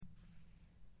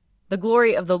The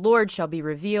glory of the Lord shall be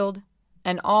revealed,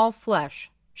 and all flesh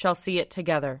shall see it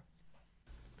together.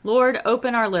 Lord,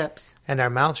 open our lips, and our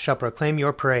mouth shall proclaim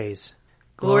your praise.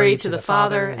 Glory to the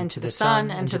Father, and to the Son,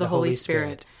 and to the Holy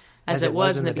Spirit, as it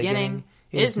was in the beginning,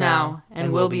 is now,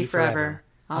 and will be forever.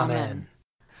 Amen.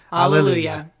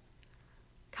 Alleluia.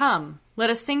 Come, let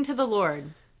us sing to the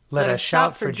Lord. Let us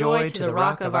shout for joy to the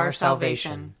rock of our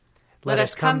salvation. Let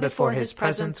us come before his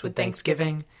presence with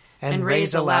thanksgiving, and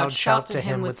raise a loud shout to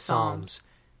him with psalms.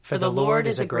 For the Lord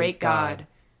is a great God,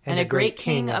 and a great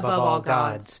King above all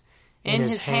gods. In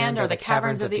his hand are the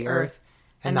caverns of the earth,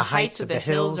 and the heights of the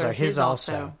hills are his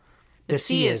also. The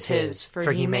sea is his,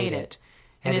 for he made it,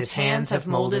 and his hands have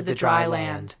molded the dry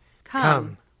land.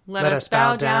 Come, let us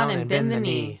bow down and bend the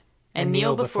knee, and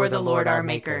kneel before the Lord our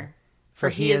Maker. For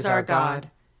he is our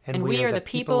God, and we are the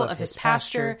people of his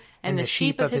pasture and the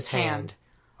sheep of his hand.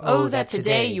 Oh, that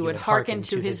today you would hearken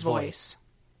to his voice.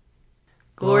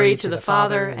 Glory to the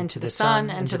Father, and to the Son,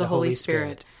 and to the Holy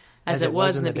Spirit, as it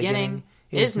was in the beginning,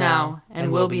 is now,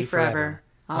 and will be forever.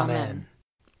 Amen.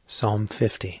 Psalm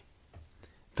 50.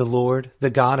 The Lord,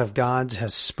 the God of gods,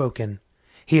 has spoken.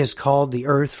 He has called the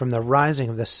earth from the rising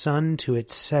of the sun to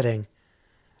its setting.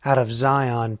 Out of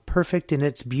Zion, perfect in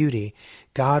its beauty,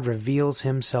 God reveals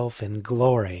himself in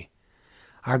glory.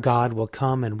 Our God will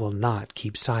come and will not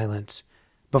keep silence.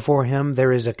 Before him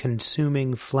there is a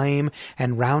consuming flame,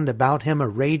 and round about him a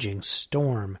raging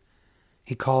storm.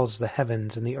 He calls the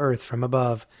heavens and the earth from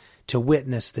above to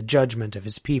witness the judgment of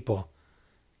his people.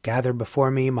 Gather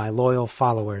before me my loyal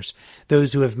followers,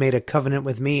 those who have made a covenant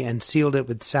with me and sealed it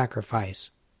with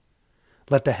sacrifice.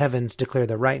 Let the heavens declare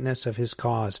the rightness of his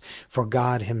cause, for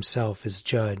God himself is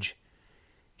judge.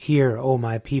 Hear, O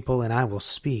my people, and I will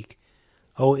speak.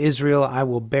 O Israel, I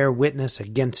will bear witness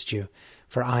against you,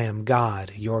 for I am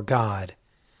God, your God.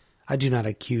 I do not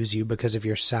accuse you because of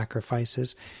your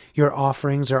sacrifices. Your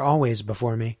offerings are always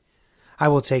before me. I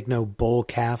will take no bull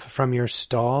calf from your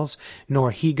stalls,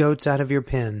 nor he-goats out of your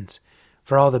pens.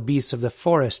 For all the beasts of the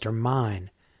forest are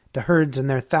mine, the herds and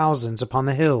their thousands upon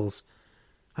the hills.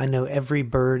 I know every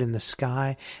bird in the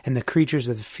sky, and the creatures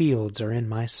of the fields are in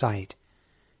my sight.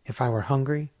 If I were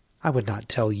hungry, I would not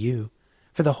tell you,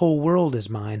 for the whole world is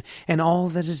mine, and all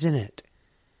that is in it.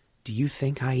 Do you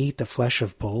think I eat the flesh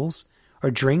of bulls, or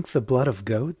drink the blood of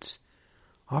goats?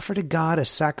 Offer to God a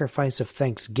sacrifice of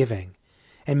thanksgiving,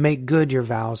 and make good your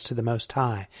vows to the Most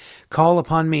High. Call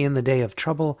upon me in the day of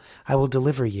trouble, I will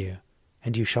deliver you,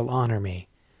 and you shall honor me.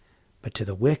 But to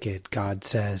the wicked, God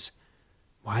says,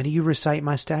 why do you recite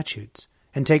my statutes,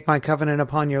 and take my covenant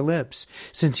upon your lips,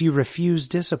 since you refuse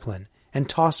discipline, and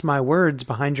toss my words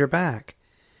behind your back?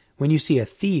 When you see a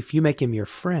thief, you make him your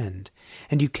friend,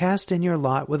 and you cast in your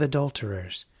lot with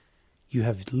adulterers. You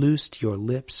have loosed your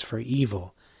lips for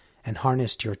evil, and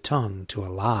harnessed your tongue to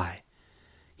a lie.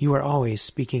 You are always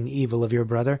speaking evil of your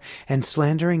brother, and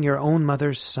slandering your own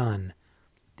mother's son.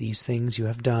 These things you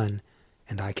have done,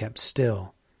 and I kept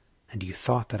still, and you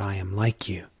thought that I am like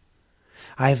you.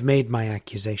 I have made my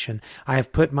accusation. I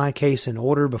have put my case in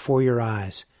order before your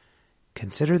eyes.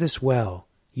 Consider this well,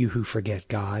 you who forget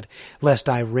God, lest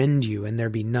I rend you and there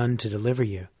be none to deliver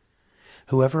you.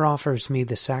 Whoever offers me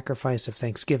the sacrifice of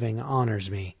thanksgiving honors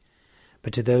me,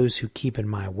 but to those who keep in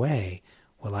my way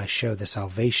will I show the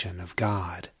salvation of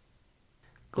God.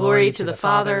 Glory to the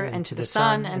Father, and to the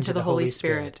Son, and to the Holy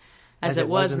Spirit, as it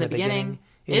was in the beginning,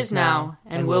 is now,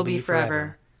 and will be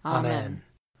forever. Amen.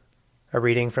 A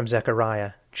reading from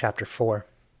Zechariah, chapter 4.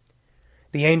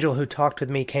 The angel who talked with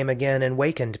me came again and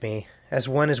wakened me, as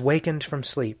one is wakened from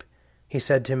sleep. He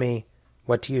said to me,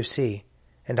 What do you see?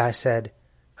 And I said,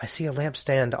 I see a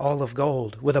lampstand all of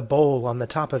gold, with a bowl on the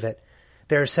top of it.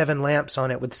 There are 7 lamps on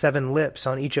it, with 7 lips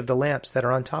on each of the lamps that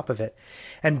are on top of it.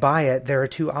 And by it there are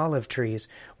 2 olive trees,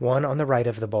 one on the right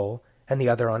of the bowl, and the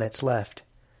other on its left.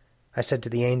 I said to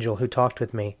the angel who talked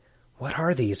with me, What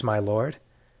are these, my lord?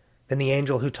 Then the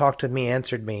angel who talked with me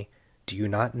answered me, Do you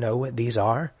not know what these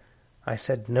are? I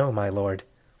said, No, my lord.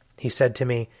 He said to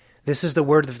me, This is the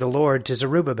word of the Lord to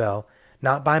Zerubbabel,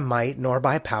 not by might nor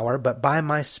by power, but by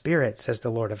my Spirit, says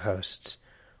the Lord of hosts.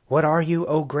 What are you,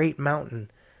 O great mountain?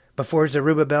 Before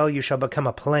Zerubbabel you shall become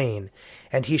a plain,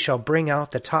 and he shall bring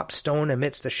out the top stone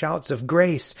amidst the shouts of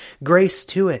grace, grace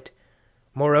to it.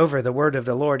 Moreover, the word of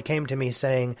the Lord came to me,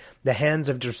 saying, The hands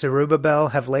of Zerubbabel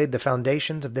have laid the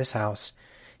foundations of this house.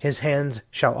 His hands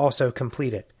shall also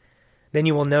complete it. Then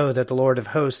you will know that the Lord of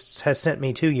hosts has sent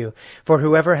me to you, for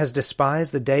whoever has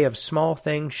despised the day of small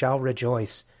things shall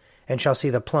rejoice, and shall see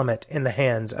the plummet in the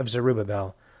hands of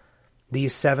Zerubbabel.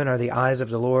 These 7 are the eyes of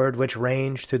the Lord, which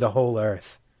range through the whole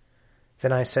earth.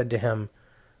 Then I said to him,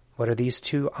 What are these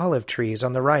 2 olive trees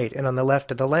on the right and on the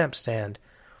left of the lampstand?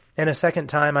 And a second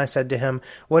time I said to him,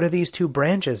 What are these 2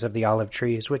 branches of the olive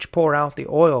trees which pour out the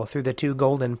oil through the 2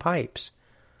 golden pipes?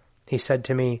 He said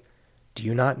to me, Do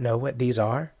you not know what these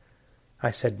are?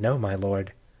 I said, No, my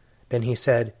lord. Then he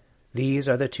said, These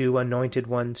are the 2 anointed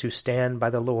ones who stand by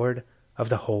the Lord of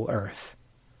the whole earth.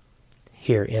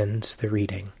 Here ends the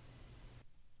reading.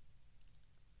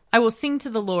 I will sing to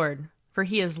the Lord, for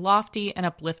he is lofty and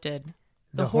uplifted.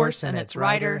 The horse and its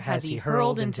rider has he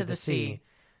hurled into the sea.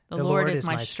 The Lord is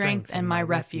my strength and my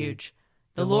refuge.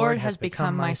 The Lord has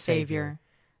become my Savior.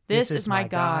 This is my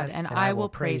God, and I will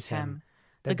praise him.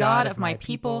 The God of my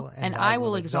people, and I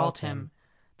will exalt him.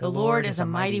 The Lord is a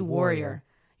mighty warrior.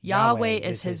 Yahweh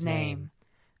is his name.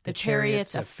 The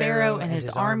chariots of Pharaoh and his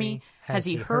army has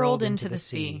he hurled into the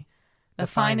sea. The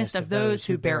finest of those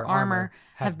who bear armor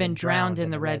have been drowned in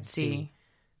the Red Sea.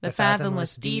 The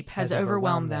fathomless deep has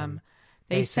overwhelmed them.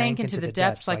 They sank into the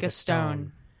depths like a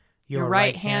stone. Your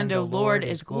right hand, O Lord,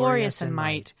 is glorious in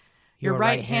might. Your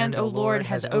right hand, O Lord,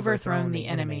 has overthrown the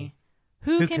enemy.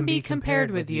 Who can be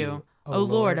compared with you, O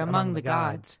Lord, among the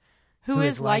gods? Who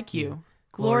is like you,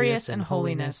 glorious in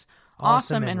holiness,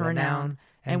 awesome in renown,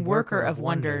 and worker of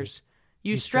wonders?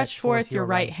 You stretched forth your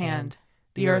right hand.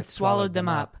 The earth swallowed them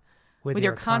up. With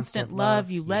your constant love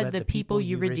you led the people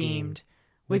you redeemed.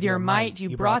 With your might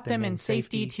you brought them in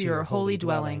safety to your holy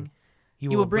dwelling.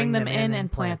 You will bring them in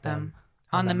and plant them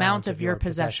on the mount of your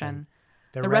possession,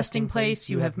 the resting place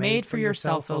you have made for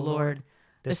yourself, O Lord,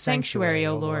 the sanctuary,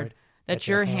 O Lord, that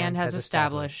your hand has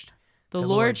established. The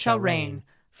Lord shall reign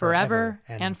forever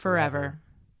and forever.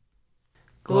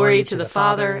 Glory to the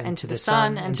Father, and to the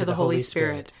Son, and to the Holy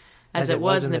Spirit, as it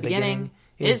was in the beginning,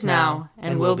 is now,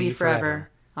 and will be forever.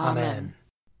 Amen.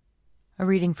 A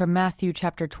reading from Matthew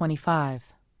chapter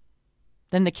 25.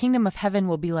 Then the kingdom of heaven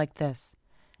will be like this.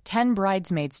 10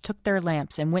 bridesmaids took their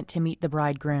lamps and went to meet the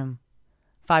bridegroom.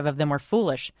 5 of them were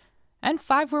foolish, and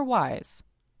 5 were wise.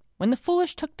 When the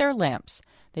foolish took their lamps,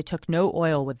 they took no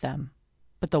oil with them,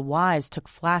 but the wise took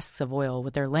flasks of oil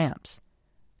with their lamps.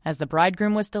 As the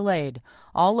bridegroom was delayed,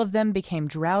 all of them became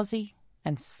drowsy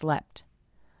and slept.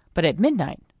 But at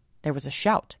midnight there was a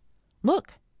shout,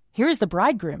 Look, here is the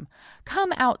bridegroom.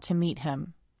 Come out to meet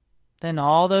him. Then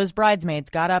all those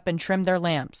bridesmaids got up and trimmed their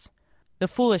lamps. The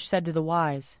foolish said to the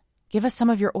wise, Give us some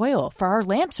of your oil, for our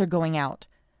lamps are going out.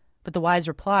 But the wise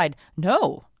replied,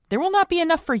 No, there will not be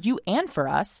enough for you and for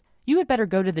us. You had better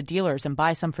go to the dealers and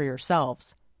buy some for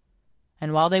yourselves.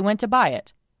 And while they went to buy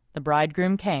it, the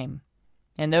bridegroom came.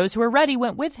 And those who were ready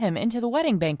went with him into the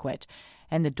wedding banquet,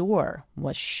 and the door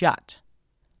was shut.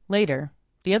 Later,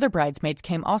 the other bridesmaids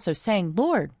came also, saying,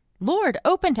 Lord, Lord,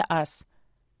 open to us.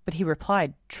 But he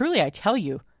replied, Truly I tell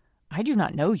you, I do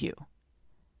not know you.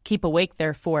 Keep awake,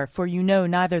 therefore, for you know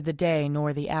neither the day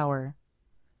nor the hour.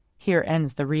 Here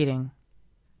ends the reading.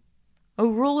 O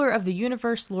ruler of the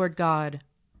universe, Lord God,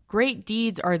 great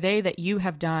deeds are they that you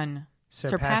have done,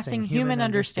 surpassing human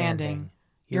understanding.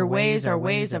 Your ways are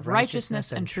ways of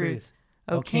righteousness and truth,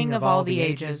 O King of all the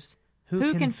ages.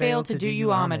 Who can fail to do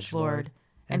you homage, Lord,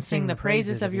 and sing the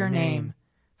praises of your name?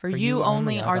 For you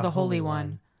only are the Holy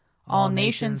One. All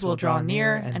nations will draw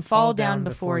near and fall down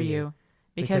before you,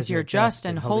 because your just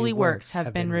and holy works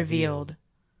have been revealed.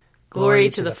 Glory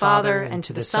to the Father, and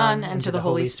to the Son, and to the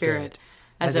Holy Spirit,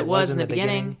 as it was in the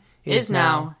beginning, is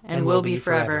now, and will be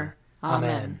forever.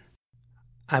 Amen.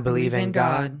 I believe in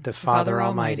God, the Father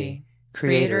Almighty,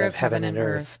 creator of heaven and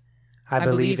earth. I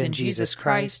believe in Jesus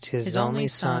Christ, his only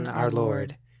Son, our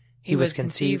Lord. He was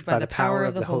conceived by the power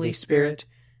of the Holy Spirit,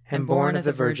 and born of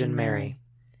the Virgin Mary.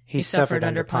 He suffered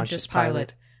under Pontius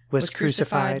Pilate, was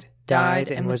crucified, died,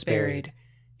 and was buried.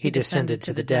 He descended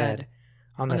to the dead.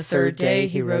 On the 3rd day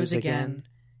he rose again.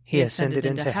 He ascended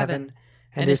into heaven,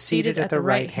 and is seated at the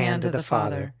right hand of the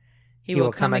Father. He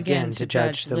will come again to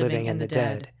judge the living and the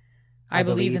dead. I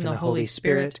believe in the Holy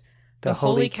Spirit, the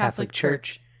Holy Catholic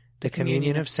Church, the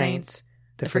communion of saints,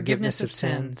 the forgiveness of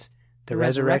sins, the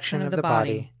resurrection of the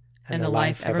body, and the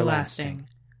life everlasting.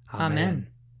 Amen.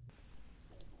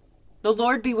 The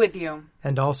Lord be with you.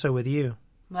 And also with you.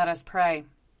 Let us pray.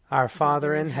 Our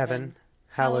Father in heaven,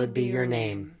 hallowed be your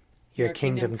name. Your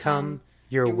kingdom come,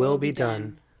 your will be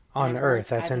done, on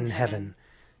earth as in heaven.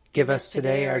 Give us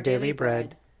today our daily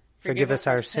bread. Forgive us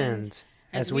our sins,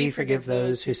 as we forgive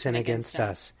those who sin against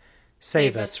us.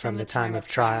 Save us from the time of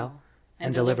trial,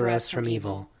 and deliver us from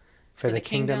evil. For the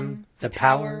kingdom, the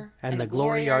power, and the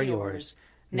glory are yours,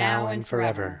 now and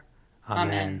forever.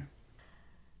 Amen.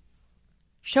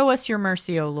 Show us your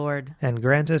mercy, O Lord. And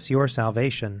grant us your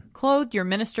salvation. Clothe your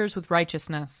ministers with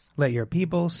righteousness. Let your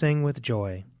people sing with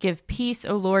joy. Give peace,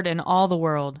 O Lord, in all the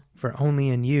world. for only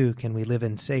in you can we live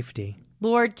in safety.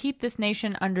 Lord, keep this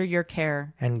nation under your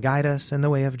care, And guide us in the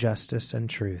way of justice and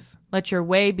truth. let your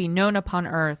way be known upon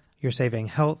earth. Your saving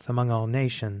health among all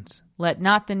nations, Let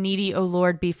not the needy, O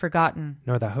Lord, be forgotten.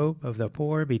 nor the hope of the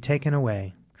poor be taken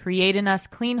away. Create in us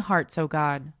clean hearts, O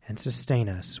God. And sustain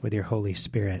us with your Holy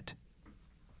Spirit.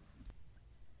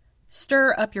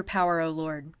 Stir up your power, O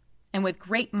Lord, and with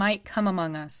great might come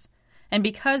among us. And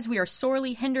because we are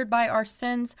sorely hindered by our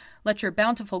sins, let your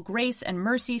bountiful grace and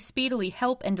mercy speedily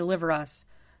help and deliver us.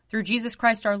 Through Jesus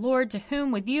Christ our Lord, to whom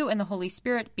with you and the Holy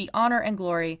Spirit be honor and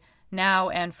glory, now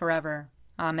and forever.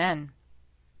 Amen.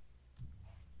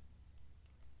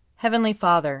 Heavenly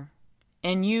Father,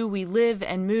 in you we live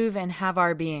and move and have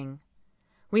our being.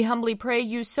 We humbly pray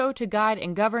you so to guide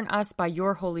and govern us by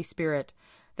your Holy Spirit,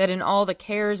 that in all the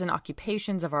cares and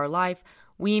occupations of our life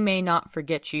we may not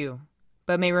forget you,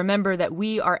 but may remember that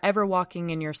we are ever walking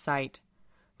in your sight.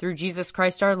 Through Jesus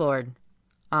Christ our Lord.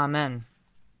 Amen.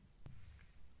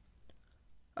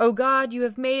 O God, you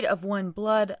have made of one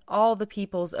blood all the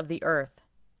peoples of the earth,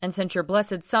 and sent your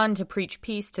blessed Son to preach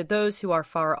peace to those who are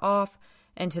far off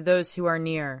and to those who are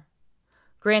near.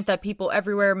 Grant that people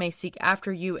everywhere may seek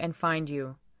after you and find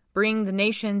you. Bring the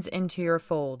nations into your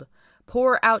fold.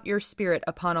 Pour out your Spirit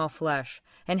upon all flesh,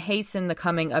 and hasten the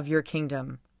coming of your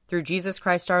kingdom. Through Jesus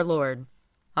Christ our Lord.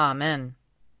 Amen.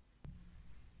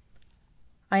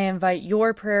 I invite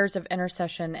your prayers of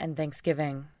intercession and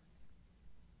thanksgiving.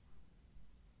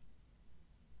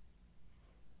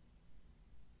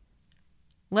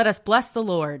 Let us bless the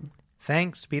Lord.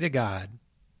 Thanks be to God.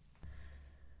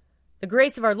 The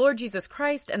grace of our Lord Jesus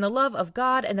Christ, and the love of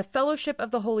God, and the fellowship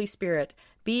of the Holy Spirit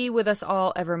be with us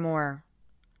all evermore.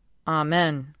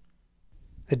 Amen.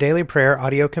 The Daily Prayer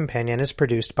audio companion is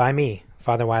produced by me,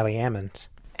 Father Wiley Ammons.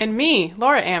 And me,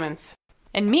 Laura Ammons.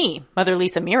 And me, Mother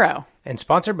Lisa Miro. And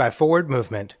sponsored by Forward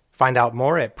Movement. Find out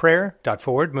more at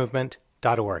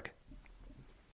prayer.forwardmovement.org.